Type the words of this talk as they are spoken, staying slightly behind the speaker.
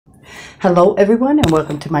Hello everyone and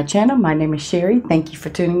welcome to my channel. My name is Sherry. Thank you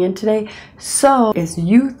for tuning in today. So it's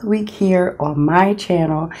Youth Week here on my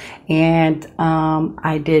channel, and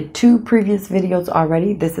I did 2 previous videos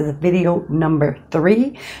already. This is video number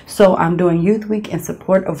 3. So I'm doing Youth Week in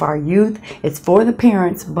support of our youth. It's for the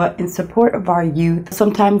parents, but in support of our youth.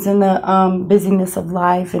 Sometimes in the busyness of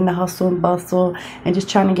life, in the hustle and bustle, and just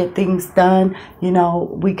trying to get things done,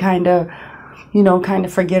 we kind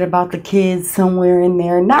of forget about the kids somewhere in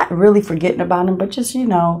there. Not really forgetting about them, but just,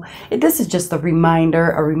 this is just a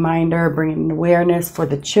reminder, bringing awareness for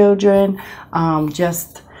the children,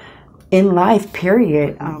 just in life,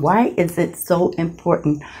 period. Why is it so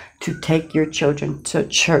important to take your children to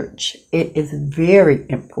church? It is very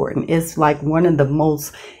important. It's like one of the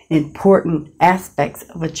most important aspects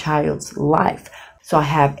of a child's life. So I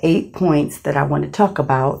have 8 points that I want to talk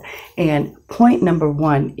about. And point number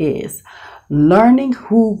 1 is learning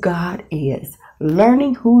who God is,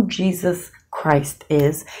 learning who Jesus Christ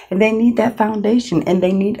is. And they need that foundation, and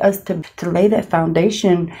they need us to lay that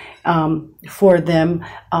foundation for them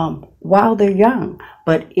while they're young.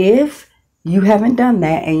 But if you haven't done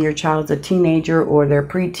that and your child's a teenager or they're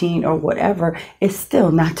preteen or whatever, it's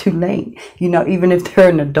still not too late. Even if they're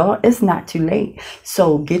an adult, it's not too late.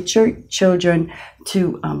 So get your children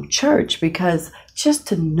to church, because just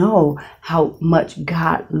to know how much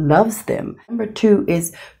God loves them. Number 2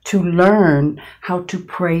 is to learn how to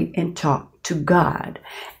pray and talk to God.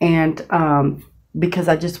 And because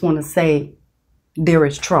I just want to say, there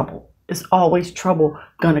is trouble. There's always trouble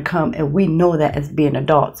going to come, and we know that as being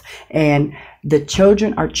adults. And the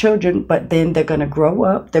children are children, but then they're going to grow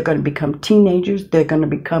up. They're going to become teenagers. They're going to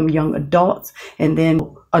become young adults, and then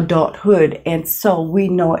adulthood. And so we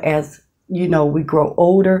know, as we grow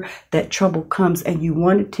older, that trouble comes, and you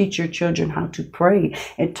want to teach your children how to pray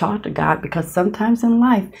and talk to God, because sometimes in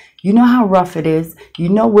life, how rough it is,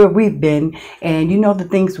 where we've been, and the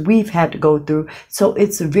things we've had to go through. So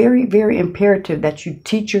it's very, very imperative that you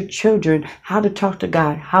teach your children how to talk to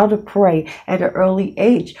God, how to pray at an early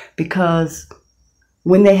age, because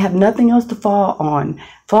when they have nothing else to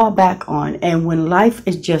fall back on, and when life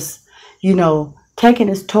is just, taking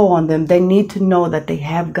its toll on them, they need to know that they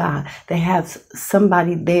have God. They have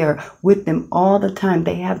somebody there with them all the time.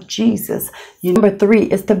 They have Jesus. Number 3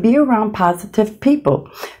 is to be around positive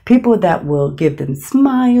people. People that will give them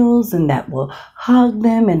smiles, and that will hug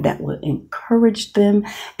them, and that will encourage them.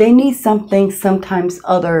 They need something sometimes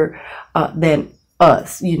other than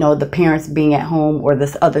us, the parents being at home, or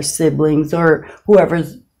this other siblings, or whoever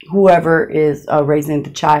is raising the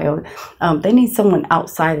child. They need someone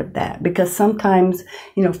outside of that, because sometimes,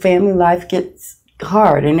 family life gets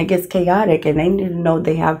hard and it gets chaotic, and they need to know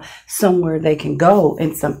they have somewhere they can go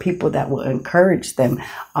and some people that will encourage them,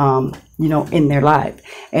 in their life.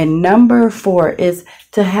 And number 4 is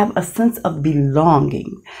to have a sense of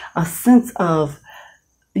belonging, a sense of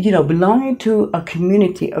belonging to a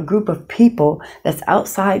community, a group of people that's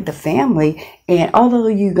outside the family. And although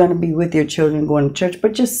you're going to be with your children going to church,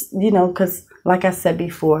 but just, because like I said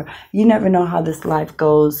before, you never know how this life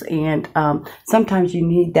goes. And sometimes you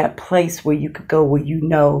need that place where you could go, where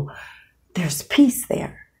there's peace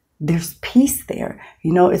there. There's peace there.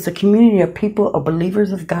 It's a community of people, of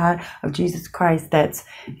believers of God, of Jesus Christ, that's,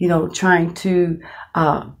 trying to,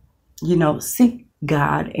 seek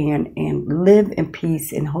God and live in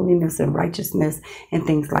peace and holiness and righteousness and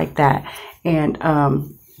things like that. And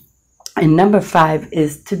number 5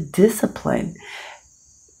 is to discipline.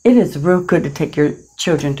 It is real good to take your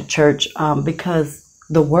children to church, because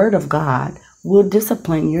the Word of God will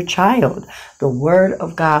discipline your child. The Word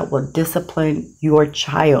of God will discipline your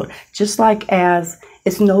child, just like as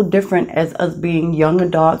it's no different as us being young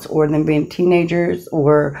adults, or them being teenagers,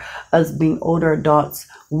 or us being older adults.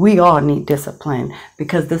 We all need discipline,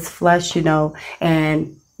 because this flesh,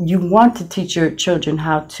 and you want to teach your children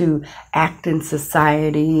how to act in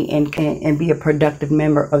society and be a productive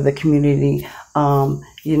member of the community, and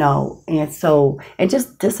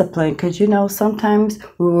just discipline, because, sometimes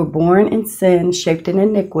we were born in sin, shaped in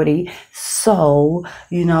iniquity. So,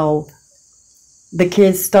 the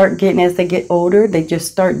kids start getting, as they get older, they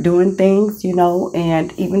just start doing things,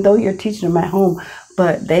 and even though you're teaching them at home,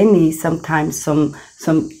 but they need sometimes some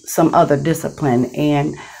other discipline.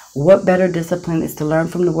 And what better discipline is to learn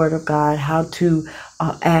from the Word of God, how to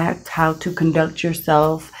act, how to conduct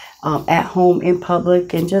yourself at home, in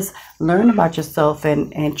public, and just learn about yourself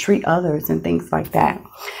and treat others and things like that.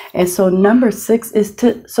 And so number 6 is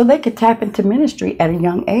so they could tap into ministry at a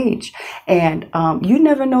young age. And you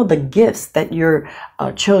never know the gifts that your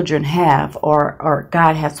children have or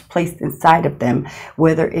God has placed inside of them,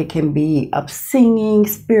 whether it can be of singing,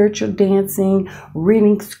 spiritual dancing,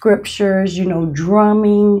 reading scriptures,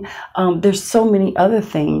 drumming. There's so many other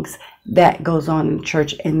things that goes on in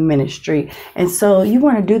church and ministry. And so you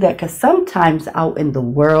want to do that, because sometimes out in the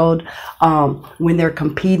world, when they're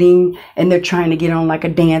competing and they're trying to get on like a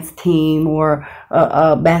dance team or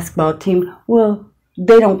a basketball team, well,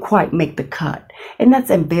 they don't quite make the cut. And that's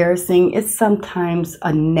embarrassing. It's sometimes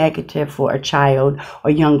a negative for a child or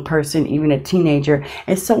young person, even a teenager.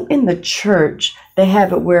 And so in the church, they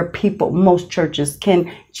have it where most churches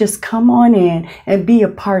can just come on in and be a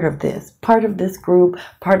part of this group.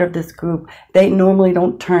 They normally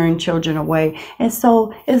don't turn children away. And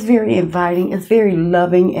so it's very inviting. It's very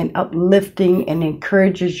loving and uplifting and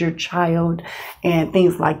encourages your child and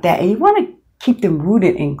things like that. And you want to keep them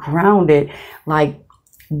rooted and grounded, like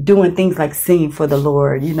doing things like singing for the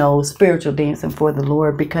Lord, spiritual dancing for the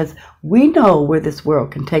Lord, because we know where this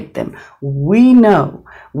world can take them. We know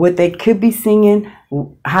what they could be singing,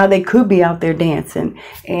 how they could be out there dancing.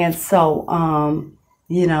 And so, and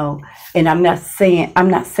I'm not saying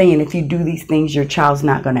if you do these things, your child's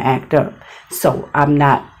not going to act up. So I'm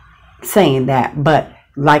not saying that, but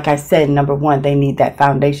like I said, number 1, they need that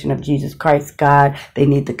foundation of Jesus Christ, God. They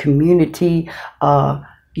need the community, of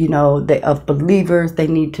believers. They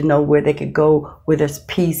need to know where they could go, where there's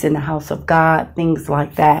peace in the house of God, things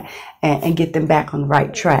like that, and get them back on the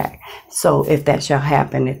right track. So if that shall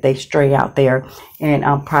happen, if they stray out there. And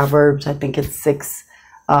Proverbs, I think it's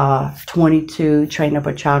 6:22, train up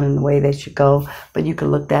a child in the way they should go. But you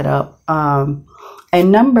can look that up. And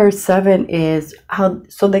number 7 is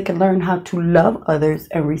so they can learn how to love others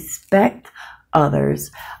and respect others.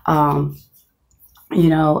 And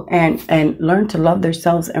learn to love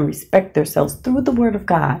themselves and respect themselves through the Word of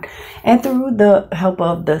God and through the help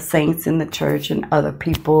of the saints in the church and other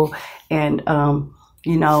people, and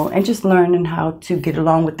and just learning how to get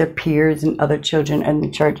along with their peers and other children in the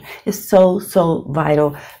church is so, so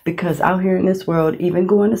vital, because out here in this world, even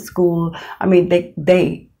going to school, I mean,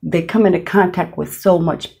 they come into contact with so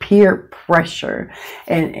much peer pressure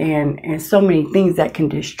and so many things that can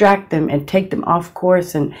distract them and take them off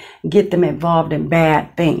course and get them involved in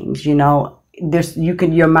bad things.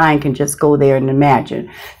 Your mind can just go there and imagine.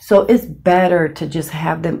 So it's better to just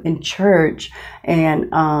have them in church, and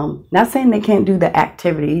not saying they can't do the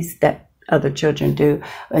activities that other children do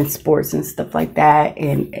in sports and stuff like that,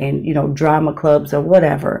 and drama clubs or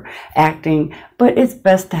whatever, acting, but it's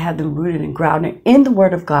best to have them rooted and grounded in the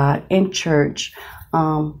Word of God, in church.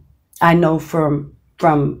 I know from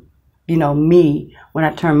me, when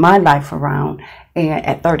I turned my life around, and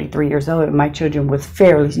at 33 years old, my children was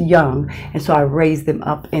fairly young, and so I raised them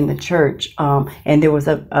up in the church, and there was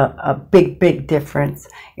a big difference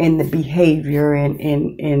in the behavior and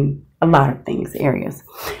in a lot of areas.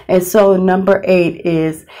 And so number 8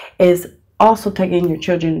 is also taking your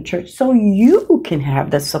children to church so you can have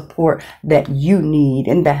the support that you need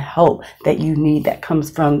and the help that you need that comes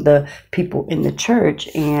from the people in the church.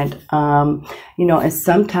 And and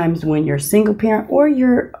sometimes when you're a single parent or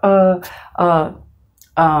you're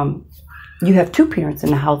you have 2 parents in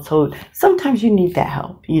the household, sometimes you need that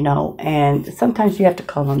help, and sometimes you have to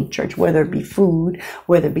call on the church, whether it be food,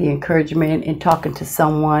 whether it be encouragement and talking to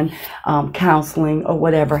someone, counseling or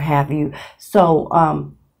whatever have you. So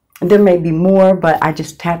there may be more, but I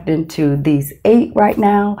just tapped into these 8 right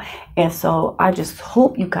now. And so I just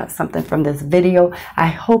hope you got something from this video. I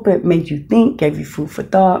hope it made you think, gave you food for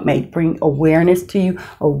thought, bring awareness to you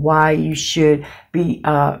of why you should be,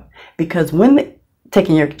 because when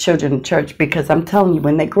taking your children to church, because I'm telling you,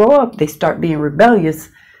 when they grow up, they start being rebellious.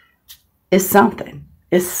 It's something.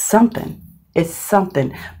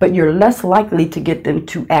 But you're less likely to get them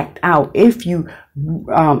to act out if you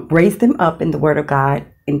raise them up in the Word of God,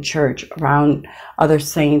 in church, around other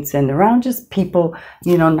saints and around just people,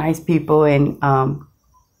 nice people. And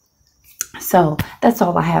so that's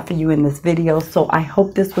all I have for you in this video. So I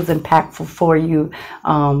hope this was impactful for you.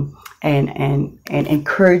 And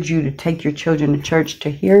encourage you to take your children to church to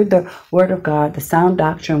hear the Word of God, the sound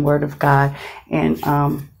doctrine Word of God, and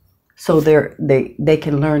so they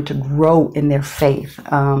can learn to grow in their faith.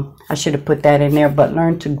 I should have put that in there, but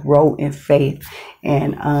learn to grow in faith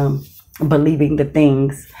and believing the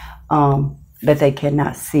things that they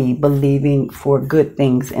cannot see, believing for good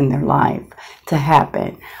things in their life to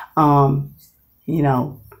happen.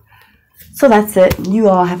 So that's it. You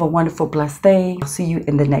all have a wonderful, blessed day. I'll see you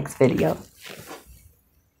in the next video.